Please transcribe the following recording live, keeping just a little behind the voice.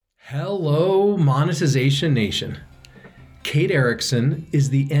Hello, Monetization Nation. Kate Erickson is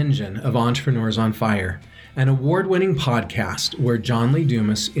the engine of Entrepreneurs on Fire, an award-winning podcast where John Lee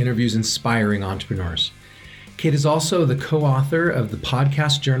Dumas interviews inspiring entrepreneurs. Kate is also the co-author of the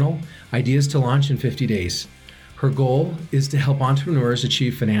podcast journal, Ideas to Launch in 50 Days. Her goal is to help entrepreneurs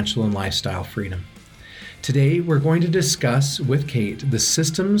achieve financial and lifestyle freedom. Today, we're going to discuss with Kate the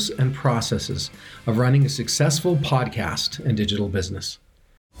systems and processes of running a successful podcast and digital business.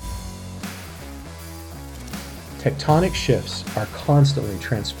 Tectonic shifts are constantly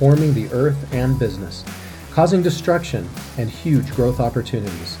transforming the earth and business, causing destruction and huge growth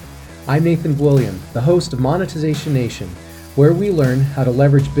opportunities. I'm Nathan Gwilliam, the host of Monetization Nation, where we learn how to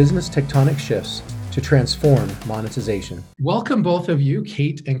leverage business tectonic shifts to transform monetization. Welcome both of you,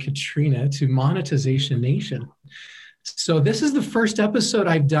 Kate and Katrina, to Monetization Nation. So this is the first episode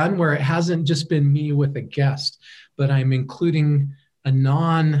I've done where it hasn't just been me with a guest, but I'm including a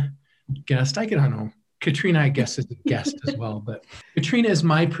non-guest. I don't know. Katrina, I guess, is a guest as well, but Katrina is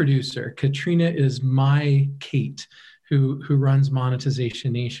my producer. Katrina is my Kate, who runs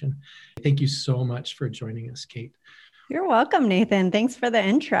Monetization Nation. Thank you so much for joining us, Kate. You're welcome, Nathan. Thanks for the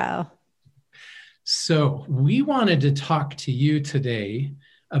intro. So we wanted to talk to you today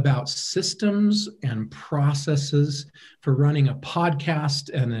about systems and processes for running a podcast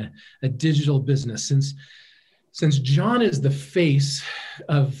and a digital business. Since John is the face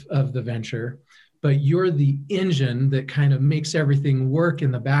of the venture, but you're the engine that kind of makes everything work in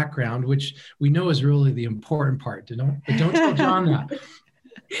the background, which we know is really the important part. Don't tell John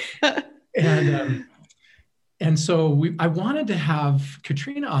that. And so I wanted to have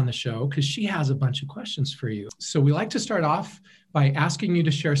Katrina on the show because she has a bunch of questions for you. So we like to start off by asking you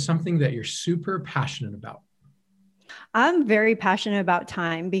to share something that you're super passionate about. I'm very passionate about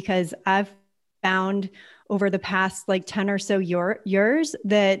time because I've found over the past 10 or so years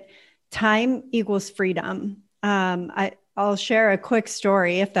that time equals freedom. I'll share a quick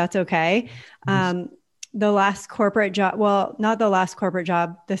story if that's okay. The last corporate job, well, not the last corporate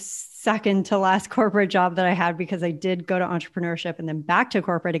job, the second to last corporate job that I had, because I did go to entrepreneurship and then back to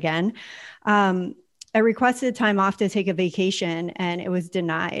corporate again. I requested time off to take a vacation and it was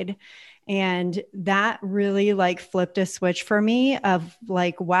denied. And that really flipped a switch for me of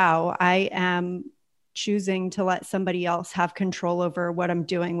wow, I am choosing to let somebody else have control over what I'm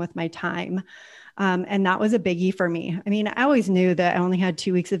doing with my time. And that was a biggie for me. I mean, I always knew that I only had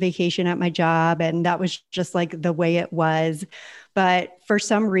 2 weeks of vacation at my job, and that was just the way it was. But for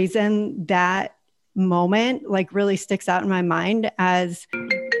some reason, that moment really sticks out in my mind as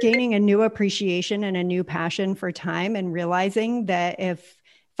gaining a new appreciation and a new passion for time, and realizing that if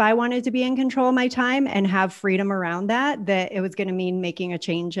I wanted to be in control of my time and have freedom around that it was going to mean making a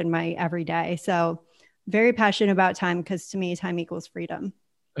change in my everyday. So very passionate about time because to me, time equals freedom.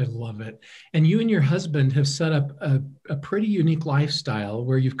 I love it. And you and your husband have set up a pretty unique lifestyle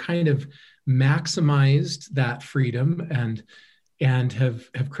where you've kind of maximized that freedom and have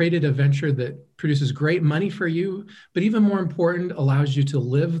created a venture that produces great money for you, but even more important, allows you to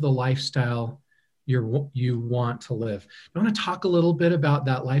live the lifestyle you want to live. You want to talk a little bit about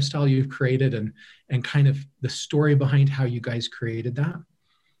that lifestyle you've created and kind of the story behind how you guys created that?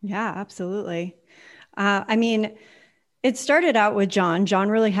 Yeah, absolutely. It started out with John. John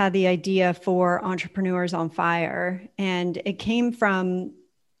really had the idea for Entrepreneurs on Fire, and it came from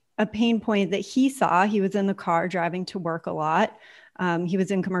a pain point that he saw. He was in the car driving to work a lot. He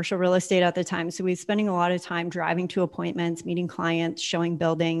was in commercial real estate at the time. So he was spending a lot of time driving to appointments, meeting clients, showing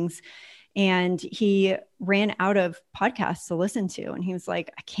buildings. And he ran out of podcasts to listen to. And he was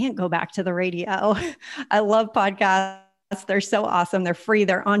like, I can't go back to the radio. I love podcasts. They're so awesome. They're free.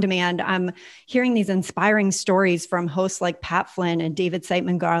 They're on demand. I'm hearing these inspiring stories from hosts like Pat Flynn and David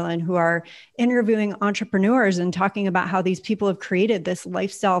Siteman Garland, who are interviewing entrepreneurs and talking about how these people have created this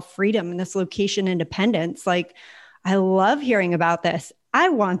lifestyle freedom and this location independence. I love hearing about this. I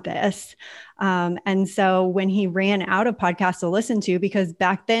want this. And so when he ran out of podcasts to listen to, because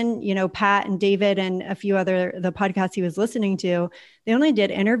back then, Pat and David and a few the podcasts he was listening to, they only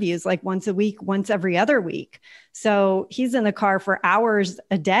did interviews once a week, once every other week. So he's in the car for hours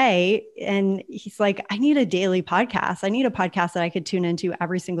a day. And he's like, I need a daily podcast. I need a podcast that I could tune into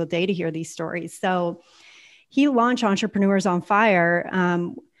every single day to hear these stories. So he launched Entrepreneurs on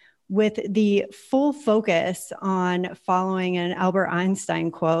Fire, with the full focus on following an Albert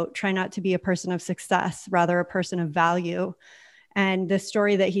Einstein quote, try not to be a person of success, rather a person of value. And the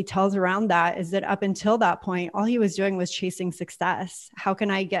story that he tells around that is that up until that point, all he was doing was chasing success. How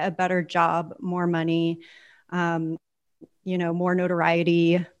can I get a better job, more money, more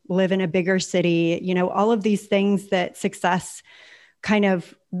notoriety, live in a bigger city, all of these things that success kind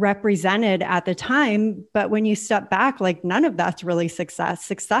of represented at the time. But when you step back, like none of that's really success.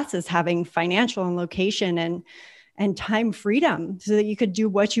 Success is having financial and location and time freedom so that you could do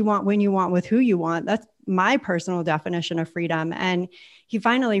what you want, when you want, with who you want. That's my personal definition of freedom. And he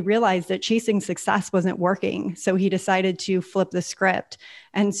finally realized that chasing success wasn't working. So he decided to flip the script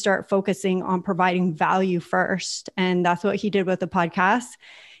and start focusing on providing value first. And that's what he did with the podcast.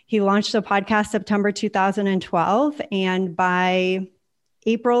 He launched the podcast September 2012. And by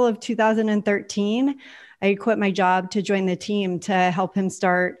April of 2013, I quit my job to join the team to help him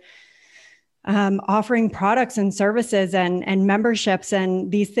start offering products and services and memberships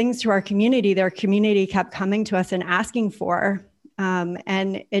and these things to our community. Their community kept coming to us and asking for.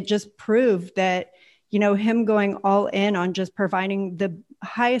 And it just proved that, him going all in on just providing the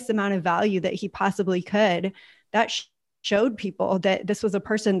highest amount of value that he possibly could, that showed people that this was a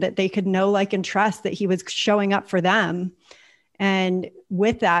person that they could know, like, and trust, that he was showing up for them. And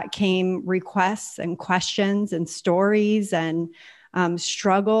with that came requests and questions and stories and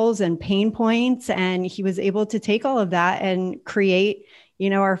struggles and pain points. And he was able to take all of that and create,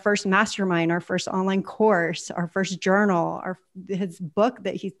 our first mastermind, our first online course, our first journal, his book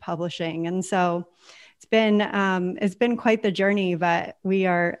that he's publishing. And so it's been quite the journey, but we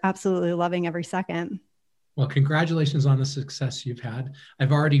are absolutely loving every second. Well, congratulations on the success you've had.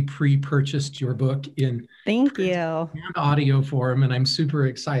 I've already pre-purchased your book in Thank you. And audio form, and I'm super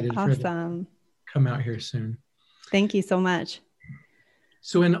excited for it to come out here soon. Thank you so much.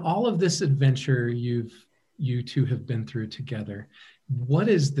 So in all of this adventure you two have been through together, what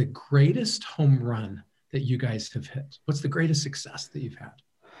is the greatest home run that you guys have hit? What's the greatest success that you've had?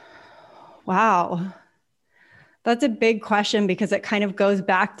 Wow. That's a big question because it kind of goes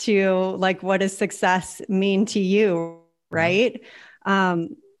back to, like, what does success mean to you, right?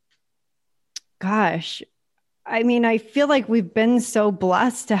 Gosh, I mean, I feel like we've been so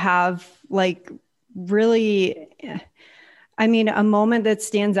blessed to have, like, really, a moment that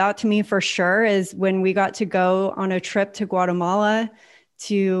stands out to me for sure is when we got to go on a trip to Guatemala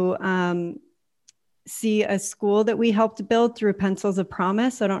to see a school that we helped build through Pencils of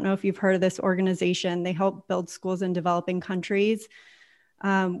Promise. I don't know if you've heard of this organization. They help build schools in developing countries.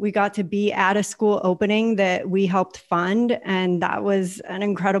 We got to be at a school opening that we helped fund, and that was an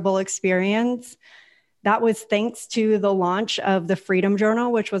incredible experience. That was thanks to the launch of the Freedom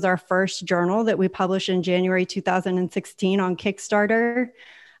Journal, which was our first journal that we published in January 2016 on Kickstarter.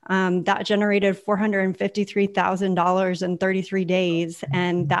 That generated $453,000 in 33 days.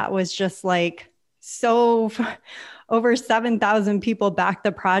 And that was just like, so over 7,000 people backed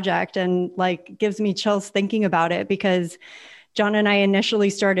the project, and, like, gives me chills thinking about it, because John and I initially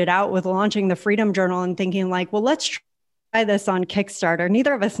started out with launching the Freedom Journal and thinking, like, well, let's try this on Kickstarter.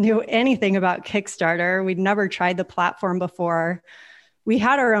 Neither of us knew anything about Kickstarter. We'd never tried the platform before. We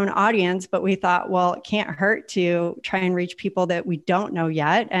had our own audience, but we thought, well, it can't hurt to try and reach people that we don't know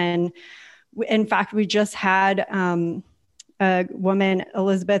yet. And in fact, we just had a woman,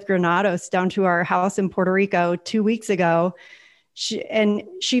 Elizabeth Granados, down to our house in Puerto Rico 2 weeks ago.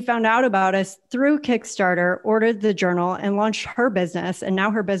 She found out about us through Kickstarter, ordered the journal, and launched her business. And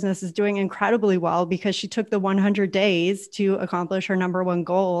now her business is doing incredibly well because she took the 100 days to accomplish her number one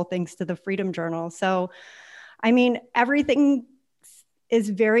goal, thanks to the Freedom Journal. So, everything is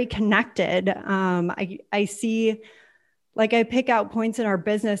very connected. I see, like, I pick out points in our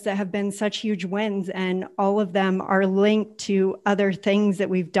business that have been such huge wins, and all of them are linked to other things that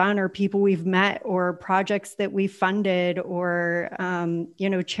we've done, or people we've met, or projects that we've funded, or,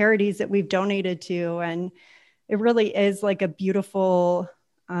 charities that we've donated to. And it really is like a beautiful,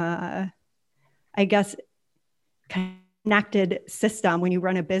 connected system when you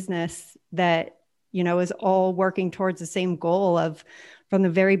run a business that, is all working towards the same goal of, from the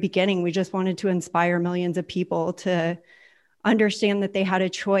very beginning, we just wanted to inspire millions of people to understand that they had a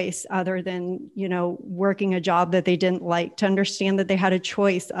choice other than, working a job that they didn't like, to understand that they had a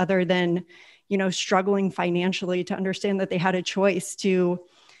choice other than, struggling financially, to understand that they had a choice to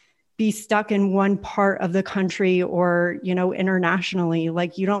be stuck in one part of the country or, internationally.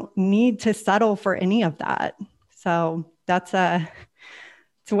 Like, you don't need to settle for any of that. So that's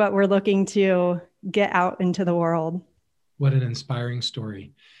what we're looking to get out into the world. What an inspiring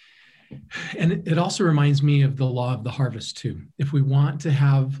story. And it also reminds me of the law of the harvest too. If we want to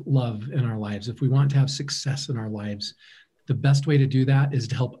have love in our lives, if we want to have success in our lives, the best way to do that is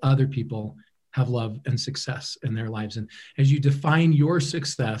to help other people have love and success in their lives. And as you define your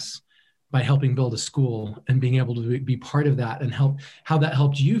success by helping build a school and being able to be part of that and how that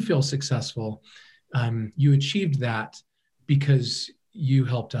helped you feel successful, you achieved that because you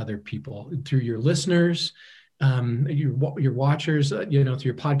helped other people through your listeners, your watchers, through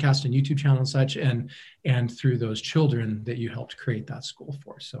your podcast and YouTube channel and such, and through those children that you helped create that school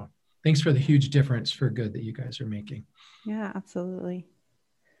for. So thanks for the huge difference for good that you guys are making. Yeah, absolutely.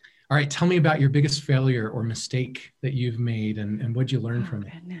 All right, tell me about your biggest failure or mistake that you've made, and what'd you learn from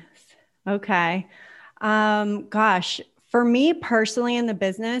it? Goodness. Okay. Gosh, for me personally in the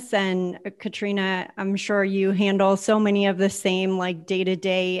business, and Katrina, I'm sure you handle so many of the same like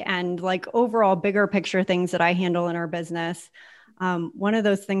day-to-day and like overall bigger picture things that I handle in our business. One of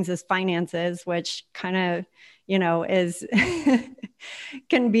those things is finances, which kind of, is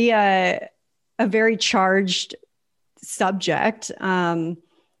can be a very charged subject.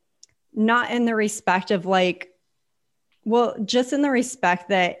 Not in the respect of just in the respect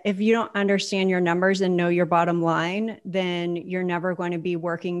that if you don't understand your numbers and know your bottom line, then you're never going to be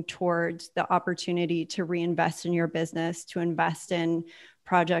working towards the opportunity to reinvest in your business, to invest in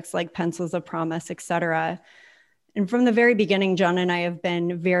projects like Pencils of Promise, et cetera. And from the very beginning, John and I have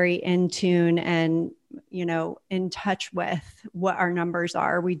been very in tune and, in touch with what our numbers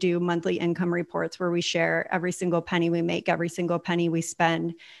are. We do monthly income reports where we share every single penny we make, every single penny we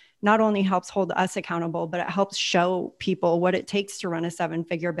spend. Not only helps hold us accountable, but it helps show people what it takes to run a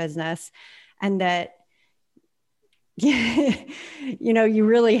 7-figure business. And that, you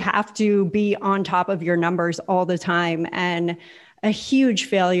really have to be on top of your numbers all the time. And a huge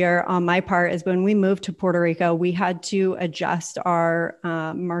failure on my part is when we moved to Puerto Rico, we had to adjust our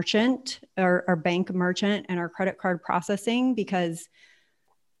our bank merchant and our credit card processing because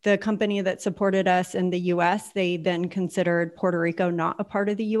the company that supported us in the US, they then considered Puerto Rico not a part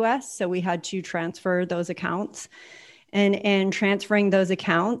of the US. So we had to transfer those accounts. And in transferring those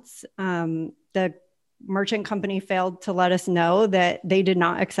accounts, the merchant company failed to let us know that they did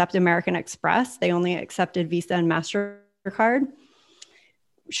not accept American Express. They only accepted Visa and MasterCard.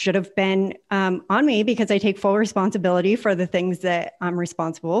 Should have been on me because I take full responsibility for the things that I'm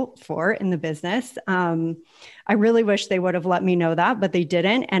responsible for in the business. I really wish they would have let me know that, but they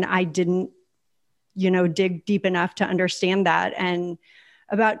didn't. And I didn't, dig deep enough to understand that. And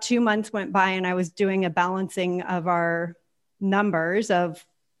about 2 months went by and I was doing a balancing of our numbers of,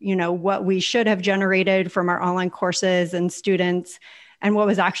 what we should have generated from our online courses and students and what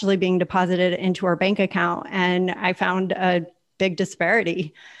was actually being deposited into our bank account. And I found a big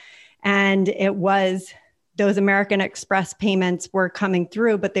disparity. And it was those American Express payments were coming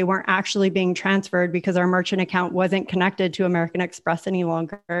through, but they weren't actually being transferred because our merchant account wasn't connected to American Express any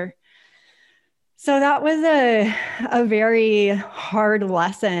longer. So that was a very hard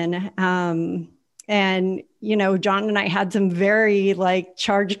lesson. And, John and I had some very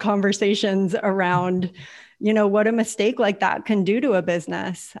charged conversations around, what a mistake like that can do to a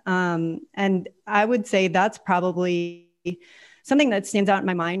business. And I would say that's probably something that stands out in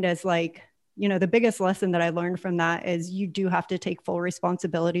my mind as the biggest lesson that I learned from that is you do have to take full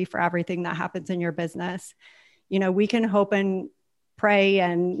responsibility for everything that happens in your business. We can hope and pray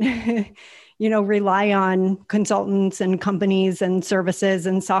and, rely on consultants and companies and services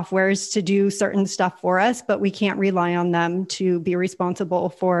and softwares to do certain stuff for us, but we can't rely on them to be responsible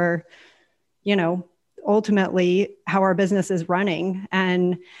for, ultimately how our business is running.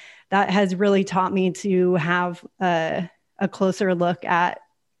 And that has really taught me to have a closer look at,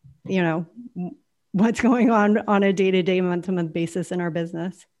 what's going on a day-to-day, month-to-month basis in our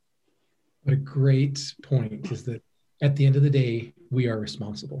business. What a great point is that at the end of the day, we are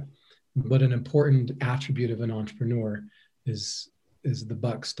responsible. What an important attribute of an entrepreneur is the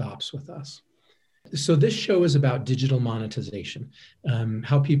buck stops with us. So this show is about digital monetization,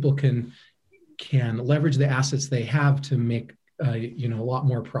 how people can leverage the assets they have to make a lot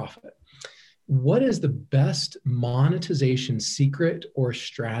more profit. What is the best monetization secret or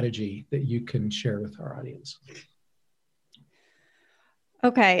strategy that you can share with our audience?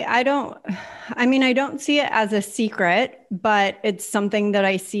 Okay. I don't see it as a secret, but it's something that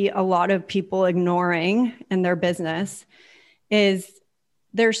I see a lot of people ignoring in their business is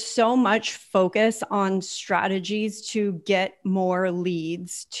there's so much focus on strategies to get more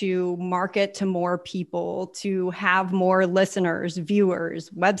leads, to market to more people, to have more listeners, viewers,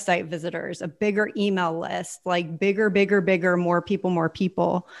 website visitors, a bigger email list, bigger, more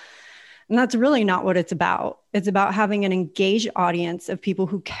people. And that's really not what it's about. It's about having an engaged audience of people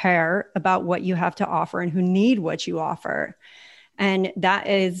who care about what you have to offer and who need what you offer. And that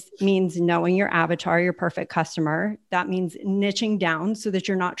means knowing your avatar, your perfect customer. That means niching down so that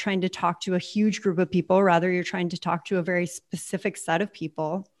you're not trying to talk to a huge group of people. Rather, you're trying to talk to a very specific set of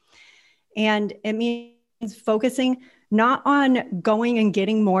people. And it means focusing not on going and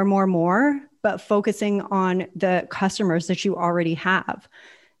getting more, but focusing on the customers that you already have.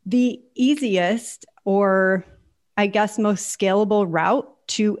 The easiest, or I guess most scalable route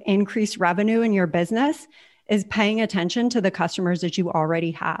to increase revenue in your business is paying attention to the customers that you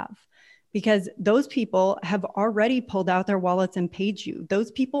already have, because those people have already pulled out their wallets and paid you.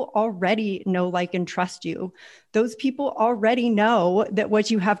 Those people already know, like, and trust you. Those people already know that what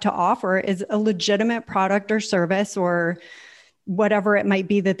you have to offer is a legitimate product or service or whatever it might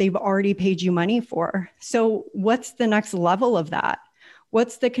be that they've already paid you money for. So what's the next level of that?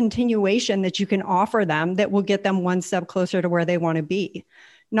 What's the continuation that you can offer them that will get them one step closer to where they want to be?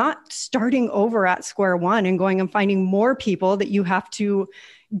 Not starting over at square one and going and finding more people that you have to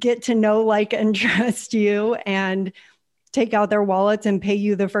get to know, like, and trust you and take out their wallets and pay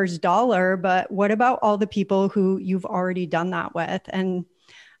you the first dollar. But what about all the people who you've already done that with? And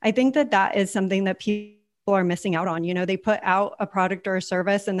I think that that is something that people are missing out on. You know, they put out a product or a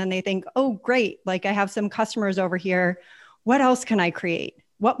service and then they think, oh, great, like I have some customers over here. What else can I create?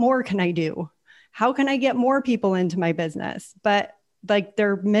 What more can I do? How can I get more people into my business? But like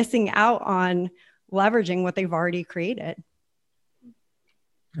they're missing out on leveraging what they've already created.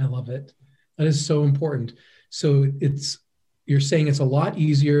 I love it. That is so important. So you're saying it's a lot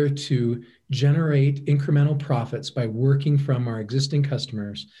easier to generate incremental profits by working from our existing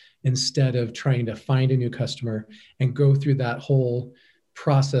customers instead of trying to find a new customer and go through that whole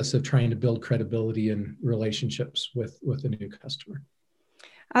process of trying to build credibility and relationships with a new customer.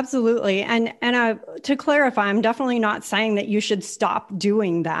 Absolutely. And to clarify, I'm definitely not saying that you should stop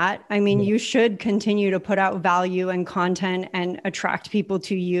doing that. I mean, you should continue to put out value and content and attract people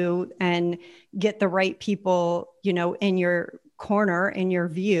to you and get the right people, you know, in your corner, in your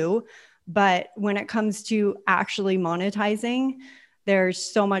view. But when it comes to actually monetizing, there's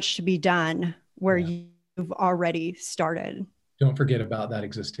so much to be done where you've already started. Don't forget about that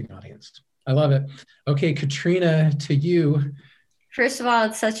existing audience. I love it. Okay, Katrina, to you. First of all,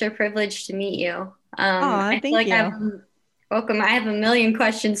 it's such a privilege to meet you. Thank you. Welcome. I have a million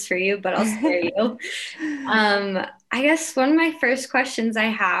questions for you, but I'll spare you. I guess one of my first questions I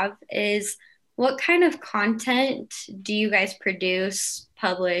have is, what kind of content do you guys produce,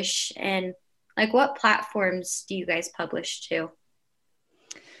 publish, and like what platforms do you guys publish to?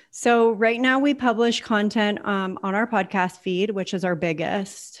 So right now we publish content on our podcast feed, which is our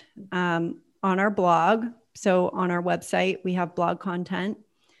biggest, on our blog. So on our website, we have blog content.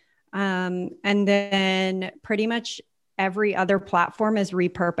 And then pretty much every other platform is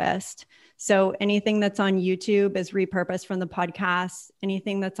repurposed. So anything that's on YouTube is repurposed from the podcast.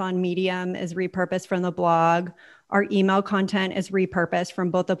 Anything that's on Medium is repurposed from the blog. Our email content is repurposed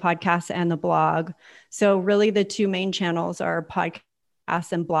from both the podcast and the blog. So really the two main channels are podcast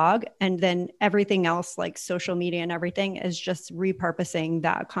and blog. And then everything else like social media and everything is just repurposing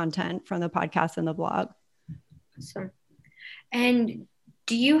that content from the podcast and the blog. Awesome. And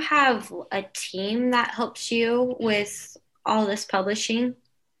do you have a team that helps you with all this publishing?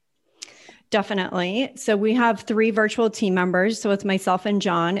 Definitely. So we have 3 virtual team members. So it's myself and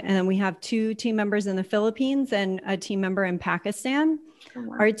John. And then we have 2 team members in the Philippines and a team member in Pakistan. Oh,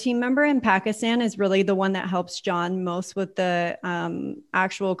 wow. Our team member in Pakistan is really the one that helps John most with the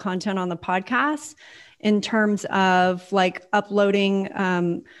actual content on the podcast in terms of like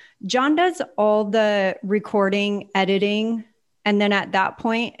uploading. John does all the recording, editing, and then at that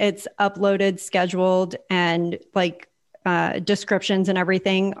point it's uploaded, scheduled, and like descriptions and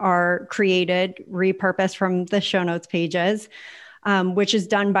everything are created, repurposed from the show notes pages, which is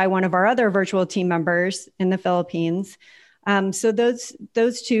done by one of our other virtual team members in the Philippines. So those 2,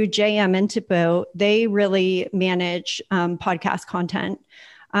 JM and Tipo, they really manage podcast content.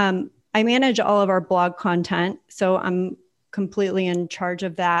 I manage all of our blog content, so I'm completely in charge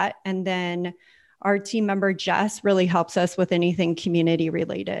of that. And then our team member, Jess, really helps us with anything community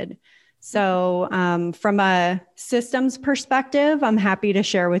related. So from a systems perspective, I'm happy to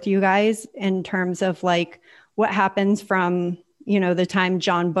share with you guys in terms of like what happens from, you know, the time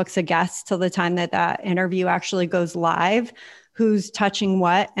John books a guest till the time that that interview actually goes live, who's touching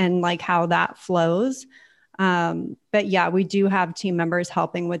what and like how that flows. But yeah, we do have team members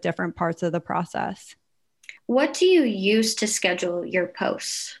helping with different parts of the process. What do you use to schedule your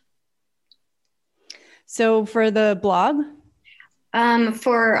posts? So for the blog?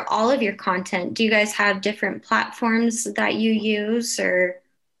 For all of your content, do you guys have different platforms that you use or?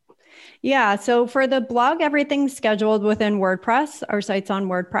 Yeah. So for the blog, everything's scheduled within WordPress. Our site's on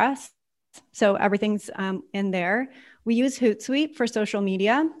WordPress. So everything's in there. We use Hootsuite for social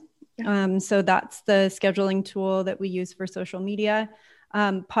media. So that's the scheduling tool that we use for social media.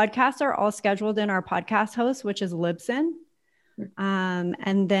 Podcasts are all scheduled in our podcast host, which is Libsyn.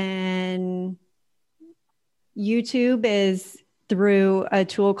 And then YouTube is through a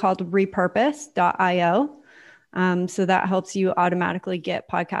tool called repurpose.io. So that helps you automatically get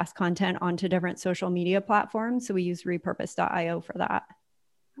podcast content onto different social media platforms. So we use repurpose.io for that.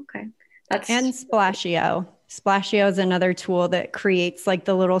 Okay. And Splashio. Splashio is another tool that creates like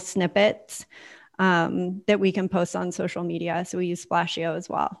the little snippets that we can post on social media. So we use Splashio as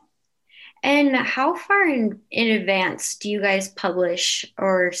well. And how far in advance do you guys publish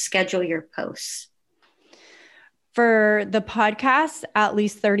or schedule your posts? For the podcast, at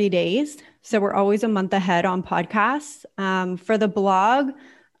least 30 days. So we're always a month ahead on podcasts. For the blog,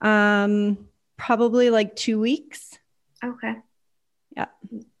 probably like 2 weeks. Okay. Yeah.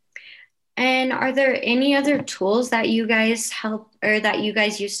 And are there any other tools that you guys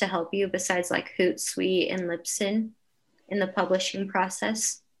use to help you besides like Hootsuite and Libsyn in the publishing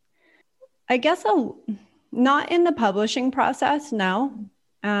process? I guess not in the publishing process, no.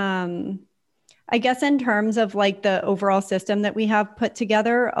 I guess in terms of like the overall system that we have put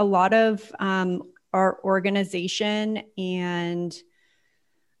together, a lot of our organization and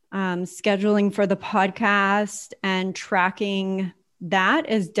scheduling for the podcast and tracking that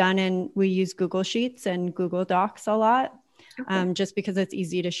is done we use Google Sheets and Google Docs a lot. Okay. Just because it's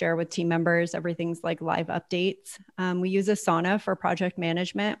easy to share with team members. Everything's like live updates. We use Asana for project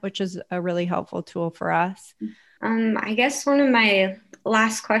management, which is a really helpful tool for us. I guess one of my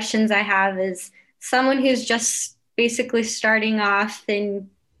last questions I have is someone who's just basically starting off in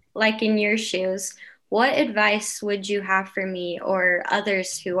your shoes. What advice would you have for me or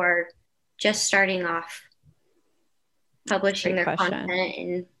others who are just starting off publishing their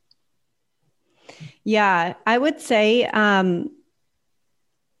content? Yeah, I would say don't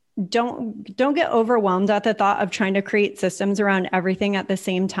get overwhelmed at the thought of trying to create systems around everything at the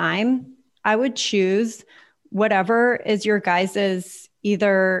same time. I would choose whatever is your guys's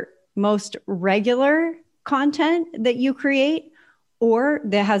either most regular content that you create or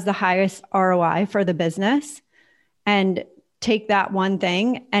that has the highest ROI for the business, and take that one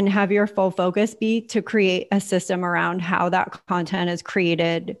thing and have your full focus be to create a system around how that content is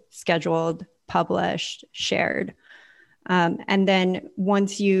created, scheduled, published, shared. And then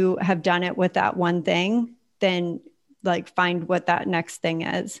once you have done it with that one thing, then like find what that next thing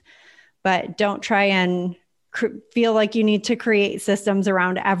is. But don't try and feel like you need to create systems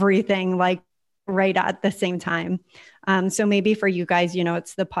around everything like right at the same time. So maybe for you guys,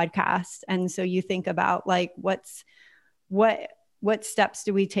 it's the podcast. And so you think about like, what steps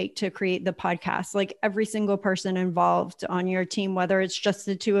do we take to create the podcast? Like every single person involved on your team, whether it's just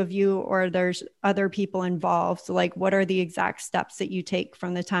the two of you or there's other people involved, like what are the exact steps that you take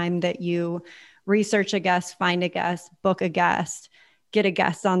from the time that you research a guest, find a guest, book a guest, get a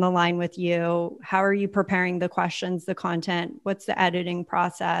guest on the line with you? How are you preparing the questions, the content? What's the editing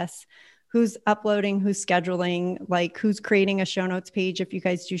process? Who's uploading, who's scheduling, like who's creating a show notes page if you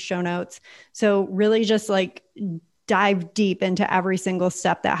guys do show notes. So really just like dive deep into every single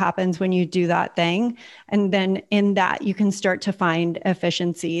step that happens when you do that thing. And then in that, you can start to find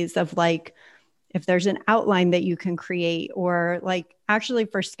efficiencies of like, if there's an outline that you can create, or like actually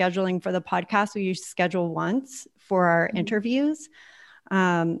for scheduling for the podcast, we use Schedule Once for our interviews.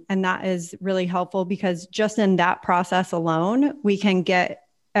 And that is really helpful because just in that process alone, we can get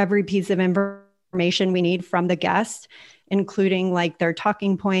every piece of information we need from the guest, including like their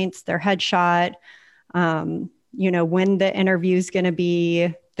talking points, their headshot, when the interview is going to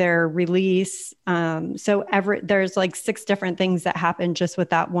be, their release. So there's like 6 different things that happen just with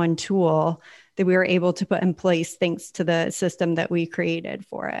that one tool that we were able to put in place thanks to the system that we created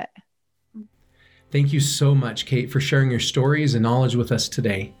for it. Thank you so much, Kate, for sharing your stories and knowledge with us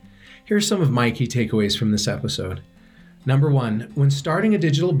today. Here are some of my key takeaways from this episode. Number 1, when starting a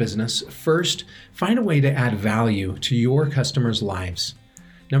digital business, first, find a way to add value to your customers' lives.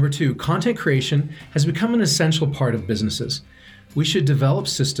 Number 2, content creation has become an essential part of businesses. We should develop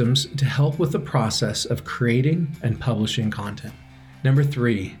systems to help with the process of creating and publishing content. Number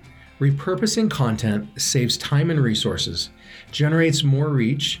 3, repurposing content saves time and resources, generates more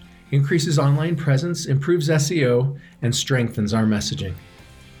reach, increases online presence, improves SEO, and strengthens our messaging.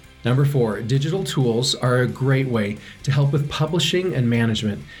 Number 4, digital tools are a great way to help with publishing and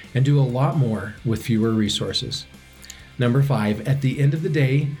management and do a lot more with fewer resources. Number 5, at the end of the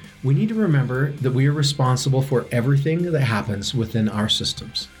day, we need to remember that we are responsible for everything that happens within our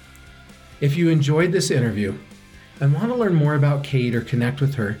systems. If you enjoyed this interview and want to learn more about Kate or connect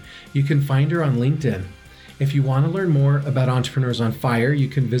with her, you can find her on LinkedIn. If you want to learn more about Entrepreneurs on Fire, you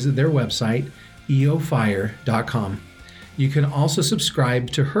can visit their website, eofire.com. You can also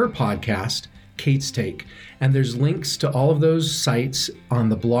subscribe to her podcast, Kate's Take, and there's links to all of those sites on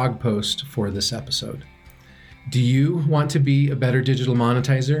the blog post for this episode. Do you want to be a better digital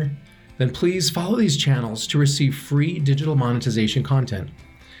monetizer? Then please follow these channels to receive free digital monetization content.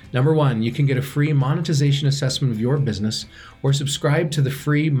 Number one, you can get a free monetization assessment of your business or subscribe to the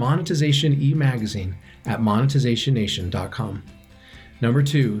free monetization e-magazine at monetizationnation.com. Number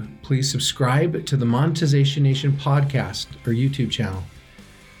two, please subscribe to the Monetization Nation podcast or YouTube channel.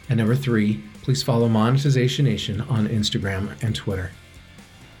 And number three, please follow Monetization Nation on Instagram and Twitter.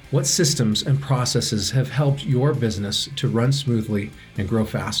 What systems and processes have helped your business to run smoothly and grow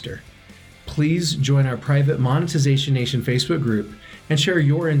faster? Please join our private Monetization Nation Facebook group and share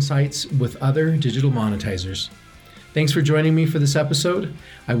your insights with other digital monetizers. Thanks for joining me for this episode.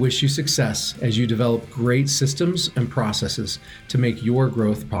 I wish you success as you develop great systems and processes to make your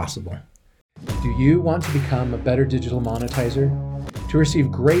growth possible. Do you want to become a better digital monetizer? To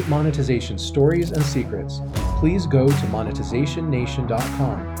receive great monetization stories and secrets, please go to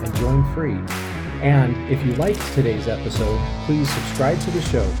monetizationnation.com and join free. And if you liked today's episode, please subscribe to the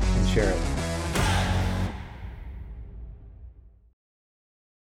show and share it.